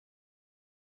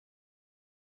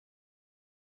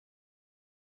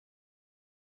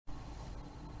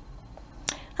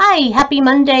Hi, happy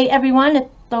Monday, everyone. If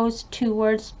those two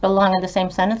words belong in the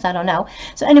same sentence, I don't know.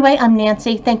 So anyway, I'm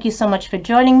Nancy. Thank you so much for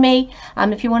joining me.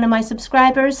 If you're one of my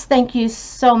subscribers, thank you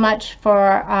so much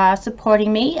for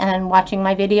supporting me and watching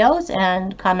my videos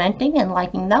and commenting and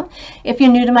liking them. If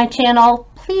you're new to my channel,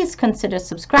 please consider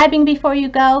subscribing before you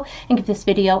go and give this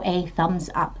video a thumbs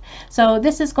up. So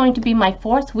this is going to be my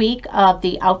 4th week of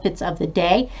the outfits of the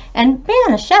day. And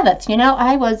man, Shevitz, you know,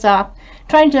 I was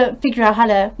trying to figure out how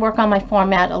to work on my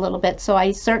format a little bit, so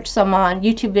I searched some on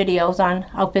YouTube videos on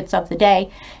outfits of the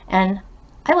day, and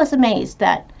I was amazed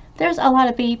that there's a lot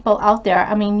of people out there,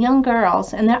 I mean young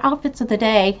girls, and their outfits of the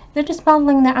day, they're just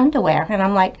modeling their underwear, and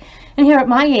I'm like, and here at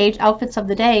my age, outfits of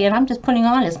the day, and I'm just putting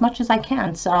on as much as I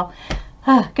can. So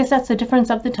I guess that's the difference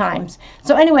of the times.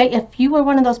 So anyway, if you were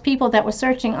one of those people that were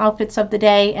searching outfits of the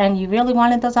day and you really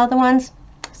wanted those other ones,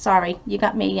 sorry, you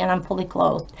got me and I'm fully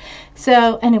clothed.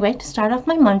 So anyway, to start off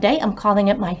my Monday, I'm calling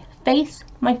it my Face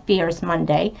My Fears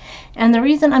Monday. And the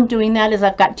reason I'm doing that is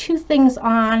I've got 2 things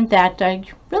on that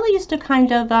really used to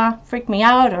kind of freak me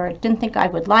out or didn't think I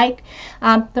would like.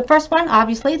 The first one,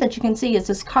 obviously, that you can see is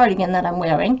this cardigan that I'm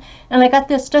wearing. And I got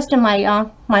this just in my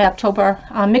my October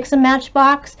mix and match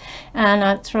box. And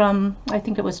it's from, I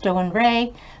think it was Doe and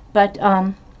Ray. But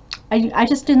I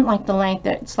just didn't like the length.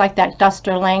 It's like that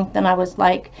duster length, and I was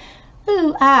like,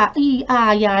 ooh, yeah,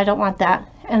 I don't want that.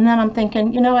 And then I'm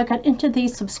thinking, you know, I got into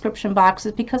these subscription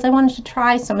boxes because I wanted to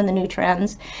try some of the new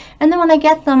trends. And then when I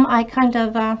get them, I kind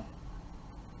of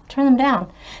turn them down.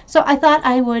 So I thought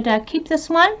I would keep this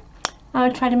one,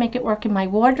 try to make it work in my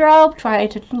wardrobe, try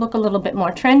to look a little bit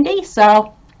more trendy.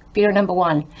 So fear number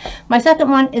 1. My second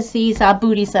one is these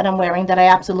booties that I'm wearing that I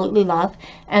absolutely love,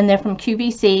 and they're from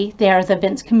QVC. They're the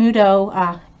Vince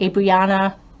Camuto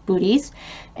Abriana booties,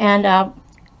 and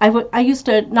I used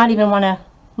to not even want to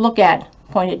look at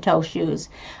pointed toe shoes.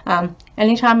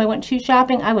 Anytime I went shoe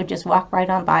shopping, I would just walk right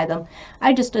on by them.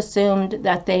 I just assumed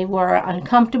that they were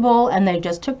uncomfortable and they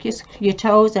just took your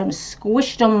toes and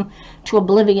squished them to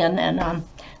oblivion. And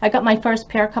I got my first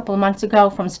pair a couple of months ago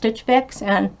from Stitch Fix,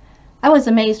 and I was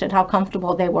amazed at how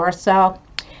comfortable they were. So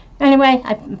anyway,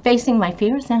 I'm facing my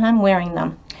fears and I'm wearing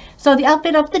them. So the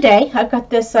outfit of the day, I've got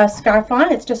this scarf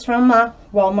on. It's just from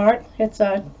Walmart. It's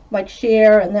like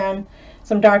sheer and then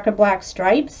some darker black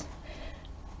stripes.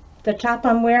 The top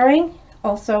I'm wearing,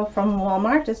 also from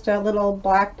Walmart, just a little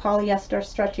black polyester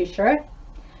stretchy shirt.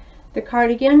 The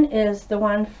cardigan is the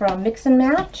one from Mix and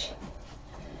Match,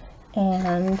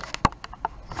 and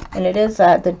it is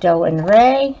the Doe and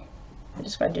Ray. I'm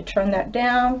just going to turn that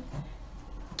down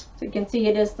so you can see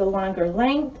it is the longer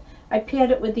length. I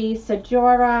paired it with the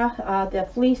Sajora, the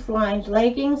fleece lined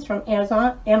leggings from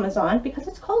Amazon because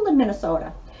it's cold in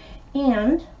Minnesota.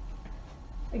 And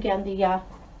again, the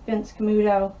Vince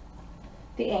Camuto,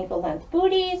 the ankle length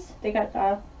booties. They got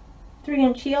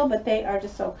 3-inch heel, but they are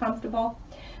just so comfortable.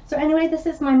 So anyway, this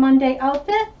is my Monday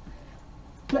outfit.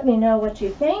 Let me know what you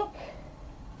think.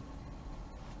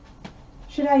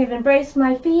 Should I have embraced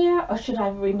my fear, or should I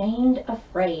have remained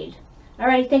afraid? All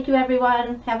right, thank you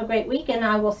everyone. Have a great week, and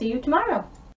I will see you tomorrow.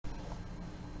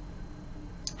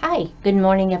 Hi, good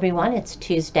morning everyone. It's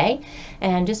Tuesday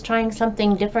and just trying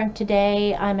something different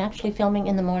today. I'm actually filming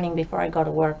in the morning before I go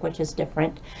to work, which is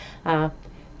different.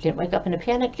 Didn't wake up in a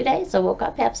panic today, so woke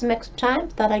up, have some extra time,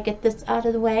 thought I'd get this out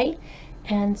of the way.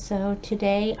 And so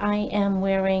today I am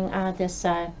wearing this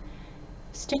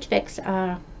Stitch Fix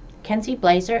Kenzie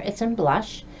blazer. It's in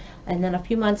blush. And then a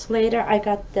few months later I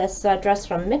got this dress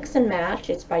from Mix and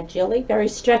Match. It's by Jilly, very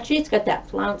stretchy. It's got that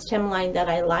flounced hemline that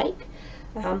I like.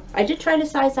 I did try to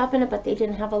size up in it, but they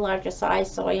didn't have a larger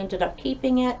size, so I ended up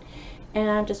keeping it.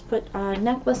 And just put a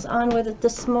necklace on with it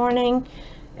this morning.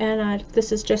 And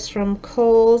this is just from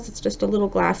Kohl's. It's just a little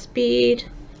glass bead.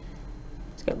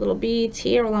 It's got little beads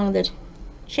here along the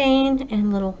chain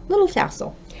and little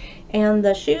tassel. And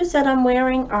the shoes that I'm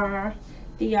wearing are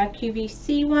the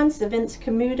QVC ones, the Vince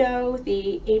Camuto,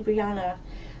 the Abriana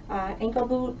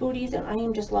ankle booties, and I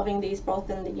am just loving these both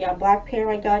in the black pair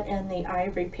I got and the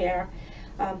ivory pair.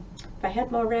 If I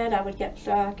had more red, I would get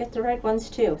the red ones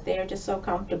too. They are just so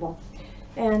comfortable.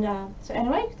 And so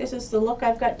anyway, this is the look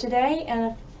I've got today.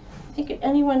 And I think if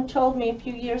anyone told me a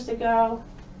few years ago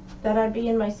that I'd be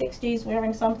in my 60s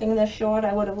wearing something this short,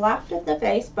 I would have laughed at the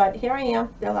face, but here I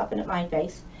am. They're laughing at my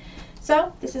face.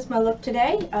 So this is my look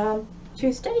today.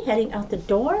 Tuesday, heading out the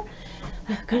door.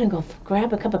 I'm gonna go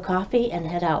grab a cup of coffee and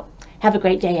head out. Have a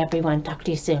great day, everyone. Talk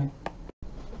to you soon.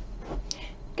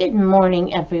 Good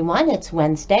morning, everyone. It's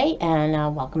Wednesday, and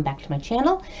welcome back to my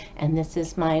channel. And this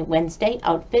is my Wednesday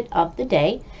outfit of the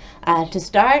day. To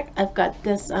start, I've got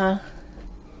this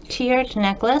tiered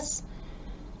necklace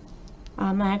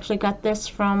I actually got this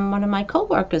from one of my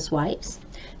co-workers' wives,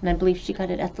 and I believe she got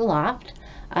it at the loft.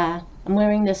 I'm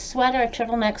wearing this sweater, a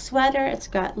turtleneck sweater. It's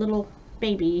got little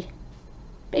baby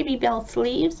bell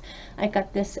sleeves. I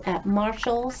got this at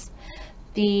Marshall's.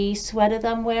 The sweater that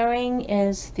I'm wearing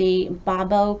is the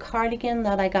Bobo cardigan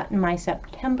that I got in my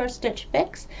September Stitch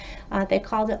Fix. They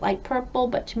called it light purple,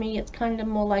 but to me it's kind of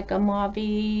more like a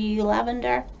mauve-y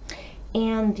lavender.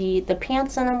 And the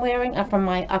pants that I'm wearing are from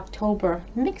my October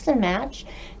mix and match.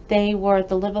 They were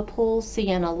the Liverpool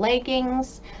Sienna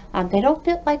leggings. They don't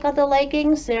fit like other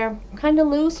leggings. They're kind of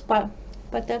loose, but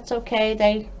that's okay.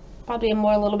 They probably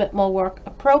are a little bit more work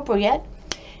appropriate.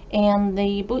 And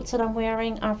the boots that I'm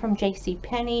wearing are from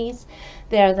JCPenney's.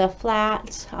 They're the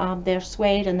flats. They're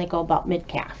suede and they go about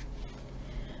mid-calf.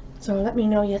 So let me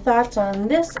know your thoughts on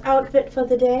this outfit for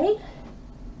the day.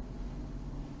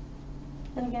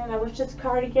 And again, I wish this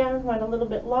cardigan went a little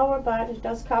bit lower, but it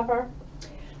does cover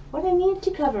what I need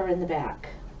to cover in the back.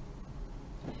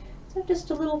 So just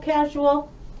a little casual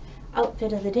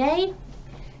outfit of the day.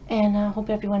 And I hope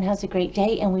everyone has a great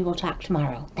day, and we will talk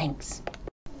tomorrow. Thanks.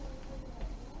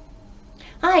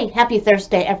 Hi, happy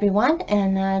Thursday, everyone.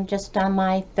 And just on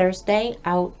my Thursday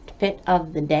outfit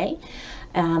of the day.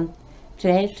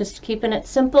 Today is just keeping it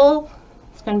simple.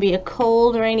 It's going to be a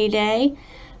cold, rainy day.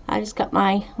 I just got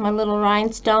my little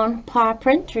rhinestone paw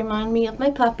print to remind me of my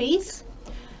puppies.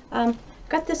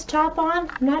 Got this top on.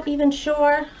 I'm not even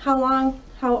sure how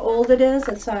old it is.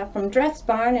 It's from Dress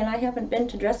Barn, and I haven't been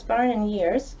to Dress Barn in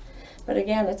years. But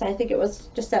again, I think it was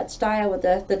just that style with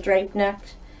the drape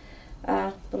necked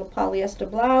little polyester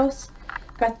blouse.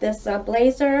 Got this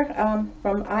blazer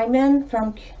from Iman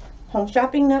from Home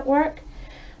Shopping Network.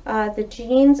 The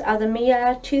jeans are the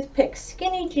Mia Toothpick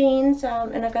Skinny Jeans,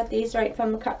 and I got these right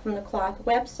from the Cut From The Cloth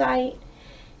website.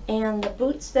 And the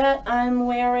boots that I'm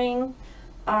wearing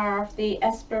are the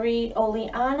Esprit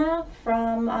Oleana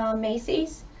from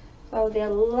Macy's. So they're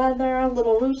leather, a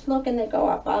little loose look, and they go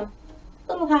up a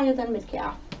little higher than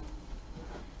mid-calf.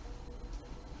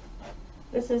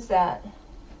 This is that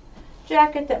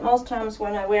jacket that most times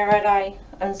when I wear it, I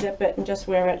unzip it and just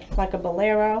wear it like a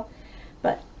bolero.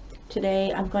 But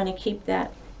today I'm going to keep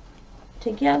that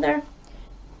together,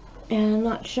 and I'm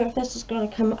not sure if this is going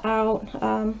to come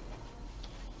out.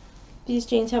 These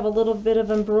jeans have a little bit of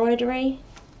embroidery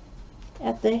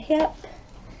at the hip.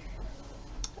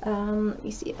 Let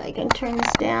me see if I can turn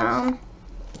this down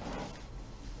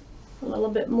a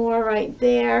little bit more right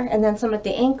there, and then some at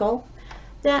the ankle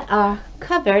that are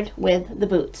covered with the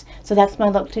boots. So that's my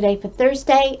look today for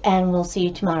Thursday, and we'll see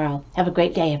you tomorrow. Have a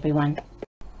great day, everyone.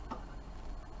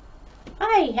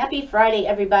 Hi, happy Friday,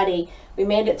 everybody. We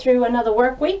made it through another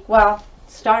work week. Well,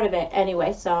 start of it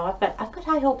anyway, but I've got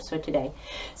high hopes for today.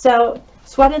 So,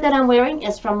 sweater that I'm wearing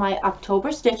is from my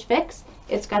October Stitch Fix.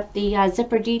 It's got the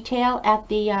zipper detail at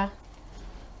the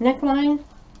neckline.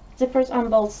 Zippers on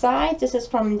both sides. This is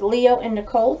from Leo and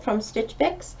Nicole from Stitch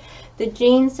Fix. The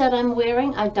jeans that I'm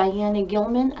wearing are Diana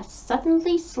Gilman, a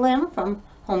Suddenly Slim from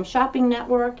Home Shopping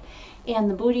Network. And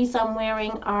the booties I'm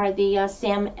wearing are the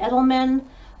Sam Edelman,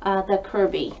 the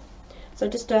Kirby. So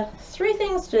just three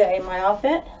things today in my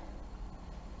outfit.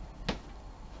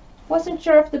 Wasn't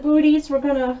sure if the booties were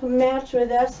going to match with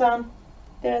this.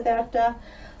 They're that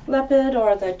leopard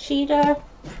or the cheetah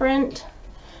print.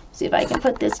 See if I can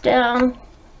put this down.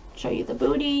 Show you the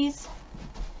booties.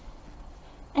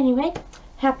 Anyway,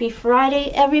 happy Friday,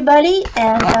 everybody,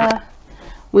 and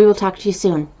we will talk to you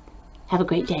soon. Have a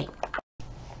great day.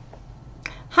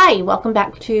 Hi, welcome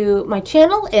back to my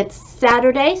channel. It's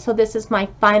Saturday, so this is my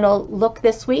final look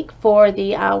this week for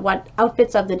the what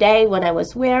outfits of the day, what I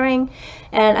was wearing.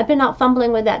 And I've been out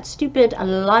fumbling with that stupid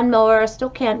lawnmower. Still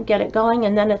can't get it going,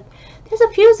 and then there's a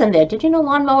fuse in there. Did you know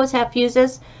lawnmowers have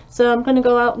fuses? So I'm going to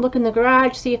go out and look in the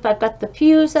garage, see if I've got the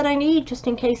fuse that I need, just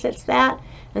in case it's that.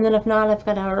 And then if not, I've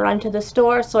got to run to the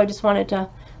store. So I just wanted to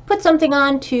put something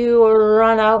on to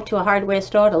run out to a hardware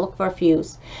store to look for a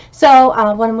fuse. So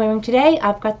what I'm wearing today,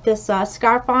 I've got this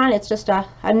scarf on. It's just a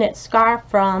knit scarf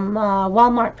from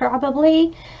Walmart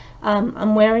probably.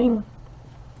 I'm wearing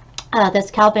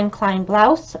this Calvin Klein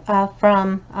blouse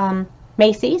from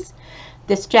Macy's.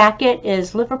 This jacket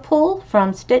is Liverpool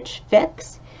from Stitch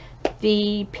Fix.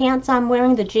 The pants I'm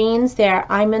wearing, the jeans,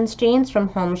 they're Iman's jeans from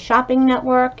Home Shopping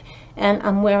Network. And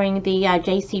I'm wearing the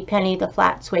JCPenney, the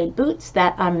flat suede boots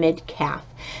that are mid-calf.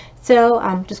 So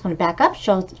I'm just going to back up,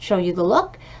 show you the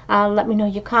look. Let me know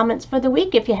your comments for the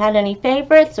week, if you had any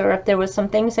favorites, or if there was some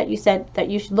things that you said that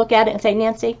you should look at it and say,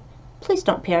 Nancy, please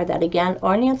don't pair that again,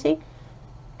 or Nancy,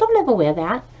 don't ever wear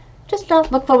that. Just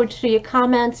look forward to your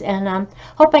comments, and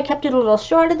hope I kept it a little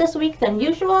shorter this week than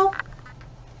usual.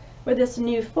 with this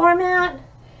new format.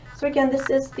 So again, this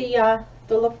is the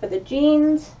look for the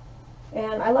jeans,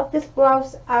 and I left this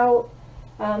blouse out.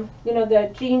 You know,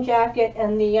 the jean jacket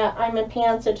and the Iron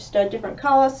pants are just a different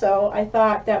color, so I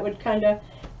thought that would kind of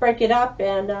break it up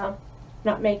and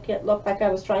not make it look like I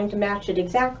was trying to match it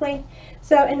exactly.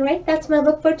 So anyway, that's my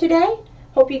look for today.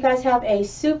 Hope you guys have a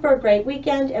super great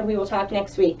weekend, and we will talk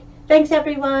next week. Thanks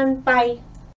everyone. Bye.